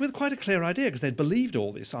 with quite a clear idea, because they'd believed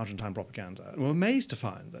all this Argentine propaganda, and were amazed to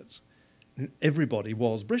find that everybody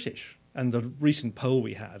was British. And the recent poll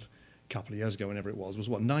we had a couple of years ago, whenever it was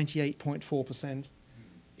what, 98.4%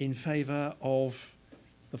 in favour of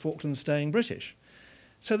the Falklands staying British.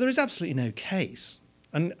 So there is absolutely no case.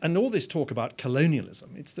 And all this talk about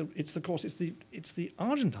colonialism, it's the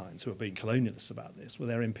Argentines who are being colonialists about this, with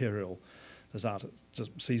their imperial desire to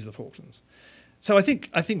seize the Falklands. So I think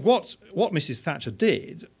what Mrs. Thatcher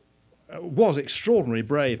did was extraordinarily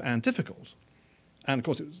brave and difficult. And of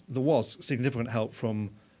course there was significant help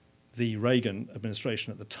from the Reagan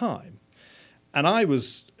administration at the time. And I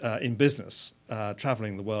was in business,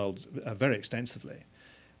 travelling the world very extensively.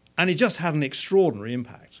 And it just had an extraordinary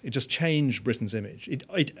impact. It just changed Britain's image.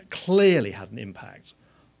 It clearly had an impact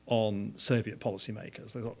on Soviet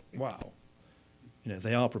policymakers. They thought, wow,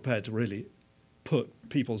 they are prepared to really put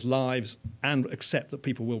people's lives and accept that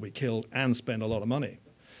people will be killed and spend a lot of money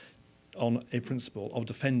on a principle of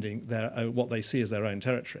defending their own, what they see as their own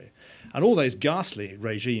territory. And all those ghastly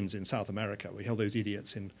regimes in South America, we held those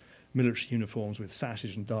idiots in military uniforms with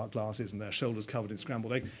sashes and dark glasses and their shoulders covered in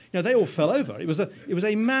scrambled egg. They all fell over. It was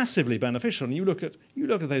a massively beneficial. And you look at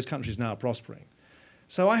those countries now prospering.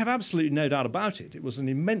 So I have absolutely no doubt about it. It was an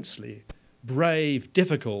immensely brave,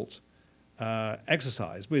 difficult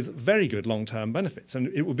exercise with very good long-term benefits. And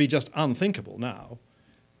it would be just unthinkable now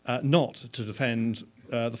not to defend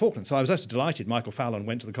the Falklands. So I was absolutely delighted Michael Fallon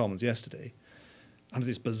went to the Commons yesterday under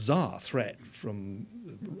this bizarre threat from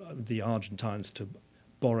the Argentines to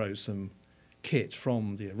borrow some kit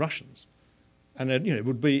from the Russians. And it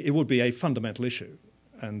would be a fundamental issue,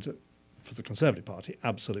 and for the Conservative Party,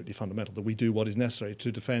 absolutely fundamental that we do what is necessary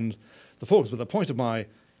to defend the Falklands. But the point of my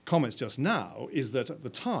comments just now is that at the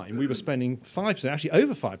time we were spending 5%, actually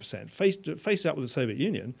over 5%, faced out with the Soviet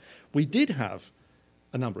Union. We did have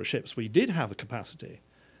a number of ships. We did have a capacity.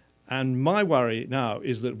 And my worry now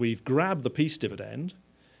is that we've grabbed the peace dividend.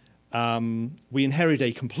 We inherited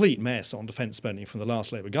a complete mess on defence spending from the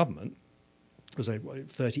last Labour government. It was a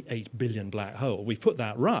 38 billion black hole. We've put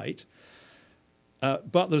that right.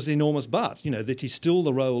 But there's an enormous but, that it is still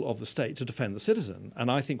the role of the state to defend the citizen. And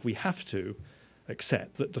I think we have to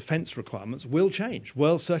accept that defence requirements will change.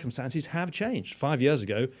 World circumstances have changed. 5 years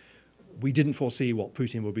ago, we didn't foresee what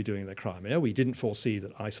Putin would be doing in the Crimea. We didn't foresee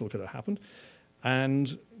that ISIL could have happened.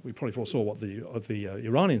 And we probably foresaw what the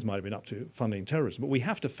Iranians might have been up to, funding terrorism. But we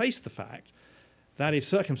have to face the fact that if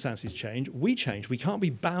circumstances change. We can't be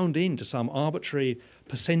bound into some arbitrary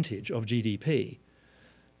percentage of GDP.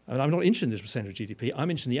 And I'm not interested in this percentage of GDP. I'm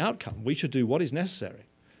interested in the outcome. We should do what is necessary.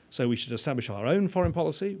 So we should establish our own foreign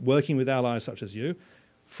policy, working with allies such as you,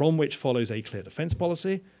 from which follows a clear defence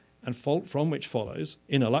policy, and from which follows,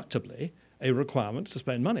 ineluctably, a requirement to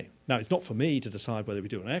spend money. Now, it's not for me to decide whether we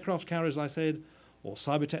do an aircraft carrier, as I said, or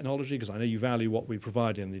cyber technology, because I know you value what we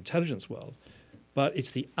provide in the intelligence world, but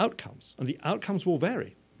it's the outcomes, and the outcomes will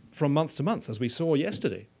vary from month to month, as we saw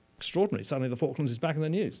yesterday. Extraordinary. Suddenly the Falklands is back in the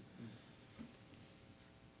news.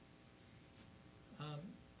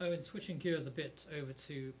 Owen, switching gears a bit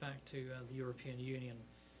back to the European Union,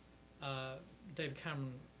 David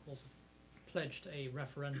Cameron also pledged a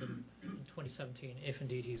referendum in 2017, if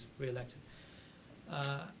indeed he's re-elected.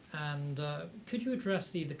 Could you address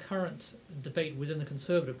the current debate within the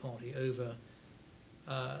Conservative Party over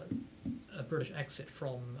a British exit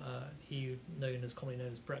from the EU, commonly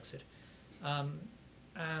known as Brexit,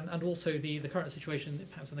 and also the current situation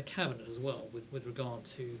perhaps in the Cabinet as well with regard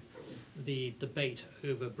to the debate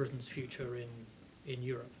over Britain's future in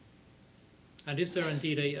Europe? And is there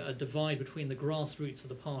indeed a divide between the grassroots of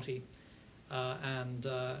the party and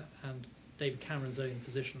David Cameron's own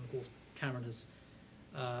position? Of course, Cameron has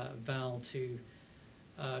vowed to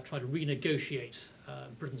try to renegotiate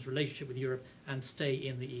Britain's relationship with Europe and stay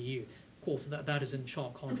in the EU. Of course, that is in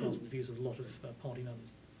sharp contrast to the views of a lot of party members.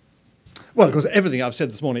 Well, of course, everything I've said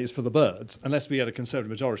this morning is for the birds, unless we get a Conservative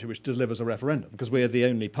majority which delivers a referendum, because we're the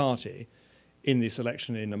only party in this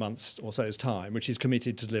election in a month or so's time which is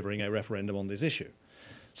committed to delivering a referendum on this issue.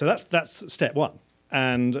 So that's step one.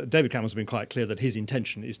 And David Cameron's been quite clear that his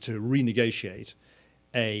intention is to renegotiate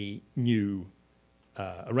a new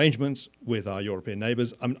arrangements with our European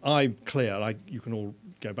neighbours. I'm clear, you can all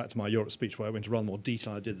go back to my Europe speech where I went into rather more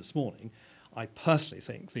detail than I did this morning. I personally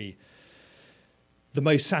think the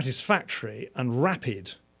most satisfactory and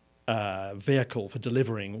rapid vehicle for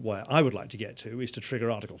delivering where I would like to get to is to trigger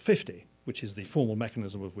Article 50, which is the formal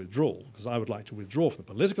mechanism of withdrawal, because I would like to withdraw from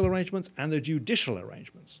the political arrangements and the judicial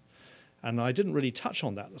arrangements. And I didn't really touch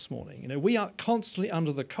on that this morning. We are constantly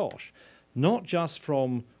under the cosh, not just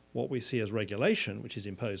from what we see as regulation, which is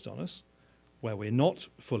imposed on us, where we're not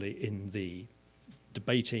fully in the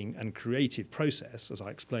debating and creative process, as I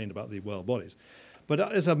explained about the world bodies. But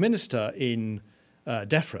as a minister in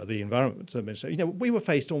DEFRA, the environment minister, we were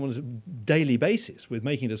faced almost on a daily basis with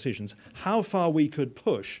making decisions how far we could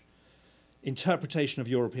push interpretation of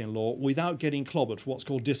European law without getting clobbered for what's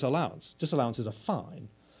called disallowance. Disallowance is a fine.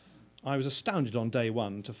 I was astounded on day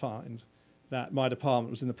one to find that my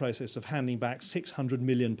department was in the process of handing back £600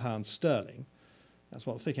 million sterling, that's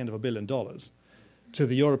what, the thick end of $1 billion, to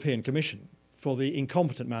the European Commission for the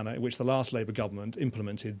incompetent manner in which the last Labour government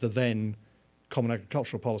implemented the then Common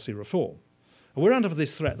Agricultural Policy reform. And we're under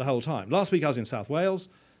this threat the whole time. Last week I was in South Wales.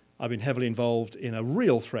 I've been heavily involved in a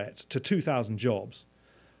real threat to 2,000 jobs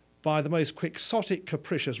by the most quixotic,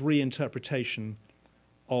 capricious reinterpretation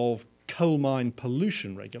of coal mine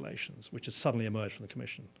pollution regulations, which has suddenly emerged from the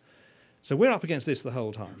Commission. So we're up against this the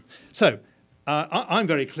whole time. So I'm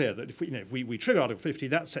very clear that if we trigger Article 50,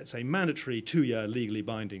 that sets a mandatory 2-year legally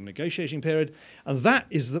binding negotiating period. And that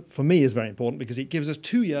is, for me, is very important because it gives us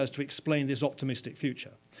 2 years to explain this optimistic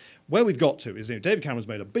future. Where we've got to is David Cameron's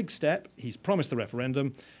made a big step. He's promised the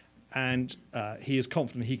referendum, and he is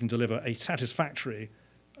confident he can deliver a satisfactory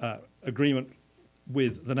agreement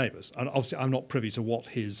with the neighbours. And obviously, I'm not privy to what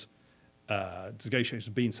his negotiations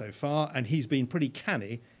have been so far, and he's been pretty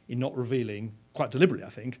canny in not revealing, quite deliberately, I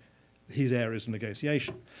think, his areas of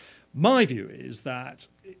negotiation. My view is that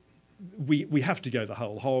we have to go the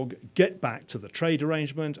whole hog, get back to the trade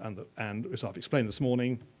arrangement, and as I've explained this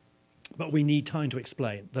morning, but we need time to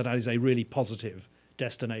explain that is a really positive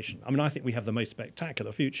destination. I mean, I think we have the most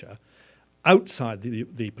spectacular future outside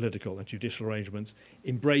the political and judicial arrangements,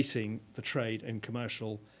 embracing the trade and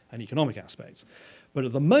commercial and economic aspects. But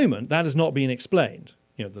at the moment, that has not been explained.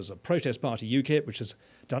 You know, there's a protest party, UKIP, which has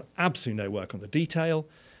done absolutely no work on the detail,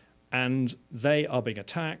 and they are being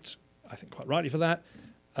attacked, I think quite rightly for that,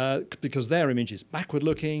 because their image is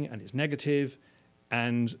backward-looking and it's negative,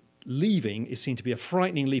 and leaving is seen to be a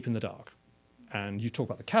frightening leap in the dark. And you talk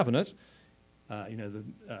about the cabinet.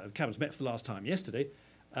 The cabinet's met for the last time yesterday.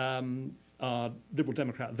 Our Liberal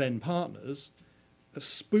Democrat then partners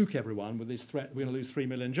spook everyone with this threat: we're going to lose 3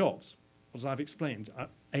 million jobs. As I've explained, I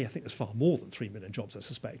think there's far more than 3 million jobs, I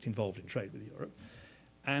suspect, involved in trade with Europe.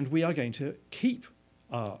 And we are going to keep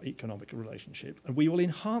our economic relationship, and we will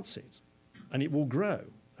enhance it, and it will grow.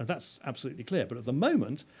 And that's absolutely clear. But at the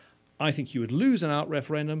moment, I think you would lose an out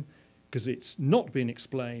referendum because it's not been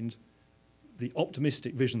explained, the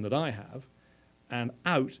optimistic vision that I have, and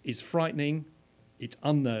out is frightening, it's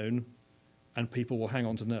unknown, and people will hang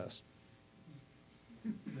on to nurse.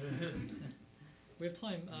 We have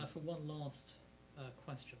time for one last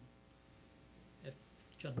question. If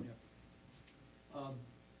gentlemen here.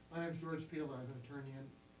 My name is George Peel. I'm an attorney and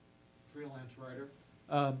freelance writer.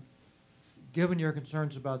 Given your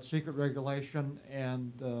concerns about secret regulation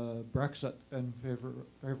and Brexit and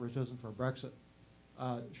favoritism for Brexit,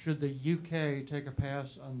 should the UK take a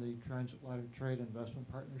pass on the Transatlantic Trade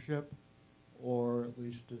Investment Partnership, or at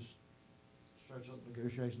least just start some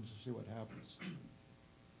negotiations to see what happens?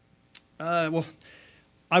 Well,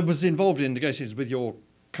 I was involved in negotiations with your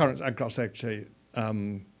current Agriculture Secretary,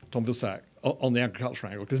 Tom Vilsack, on the agriculture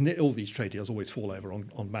angle, because all these trade deals always fall over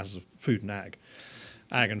on matters of food and ag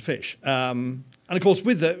and fish. And of course,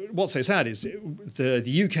 with what's so sad is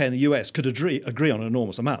the UK and the US could agree on an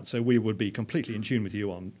enormous amount. So we would be completely in tune with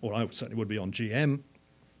you on, or I certainly would be on GM,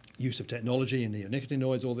 use of technology and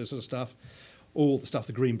neonicotinoids, all this sort of stuff, all the stuff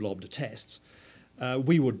the green blob detests.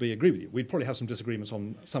 We would agree with you. We'd probably have some disagreements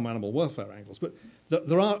on some animal welfare angles, but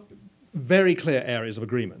there are very clear areas of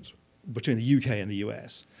agreement between the UK and the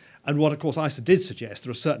US. And what, of course, I did suggest,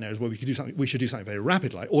 there are certain areas where we should do something very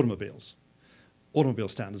rapid, like automobiles. Automobile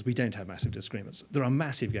standards, we don't have massive disagreements. There are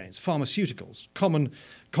massive gains. Pharmaceuticals,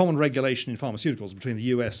 common regulation in pharmaceuticals between the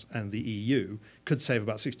US and the EU could save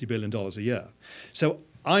about $60 billion a year. So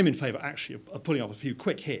I'm in favour, actually, of pulling off a few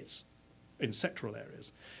quick hits in sectoral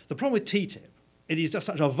areas. The problem with TTIP, it is just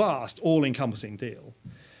such a vast, all-encompassing deal.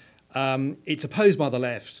 It's opposed by the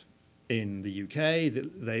left in the UK.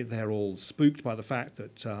 They're all spooked by the fact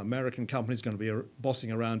that American companies are going to be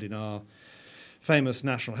bossing around in our famous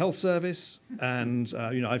National Health Service, and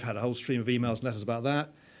I've had a whole stream of emails and letters about that.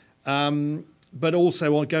 But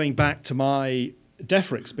also, going back to my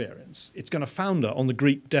DEFRA experience, it's going to founder on the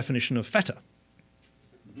Greek definition of feta.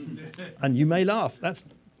 And you may laugh, that's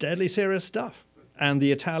deadly serious stuff. And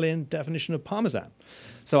the Italian definition of parmesan.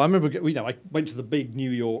 So I remember, I went to the big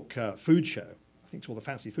New York food show. I think it's called the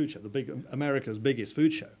Fancy Food Show, America's biggest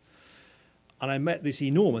food show. And I met this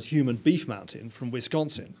enormous human beef mountain from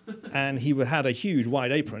Wisconsin. And he had a huge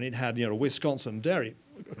white apron. It had, a Wisconsin dairy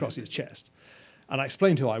across his chest. And I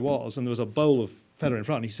explained who I was, and there was a bowl of feta in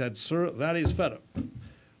front. And he said, "Sir, that is feta.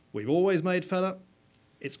 We've always made feta.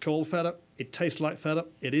 It's called feta. It tastes like feta.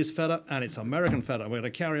 It is feta, and it's American feta. We're going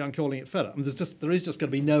to carry on calling it feta." And there is just going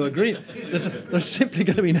to be no agreement. There's simply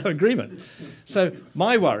going to be no agreement. So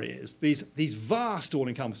my worry is these vast,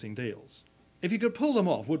 all-encompassing deals, if you could pull them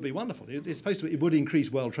off, would be wonderful. It would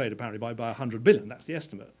increase world trade apparently by 100 billion. That's the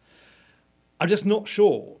estimate. I'm just not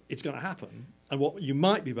sure it's going to happen. And what you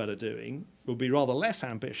might be better doing would be rather less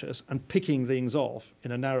ambitious and picking things off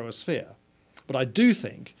in a narrower sphere. But I do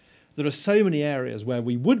think there are so many areas where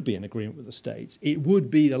we would be in agreement with the States, it would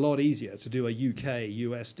be a lot easier to do a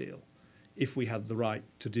UK-US deal if we had the right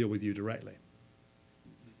to deal with you directly.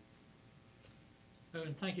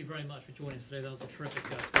 Owen, thank you very much for joining us today. That was a terrific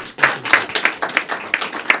speech.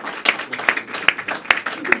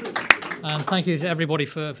 And thank you to everybody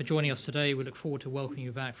for joining us today. We look forward to welcoming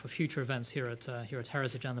you back for future events here at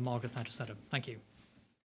Heritage and the Margaret Thatcher Centre. Thank you.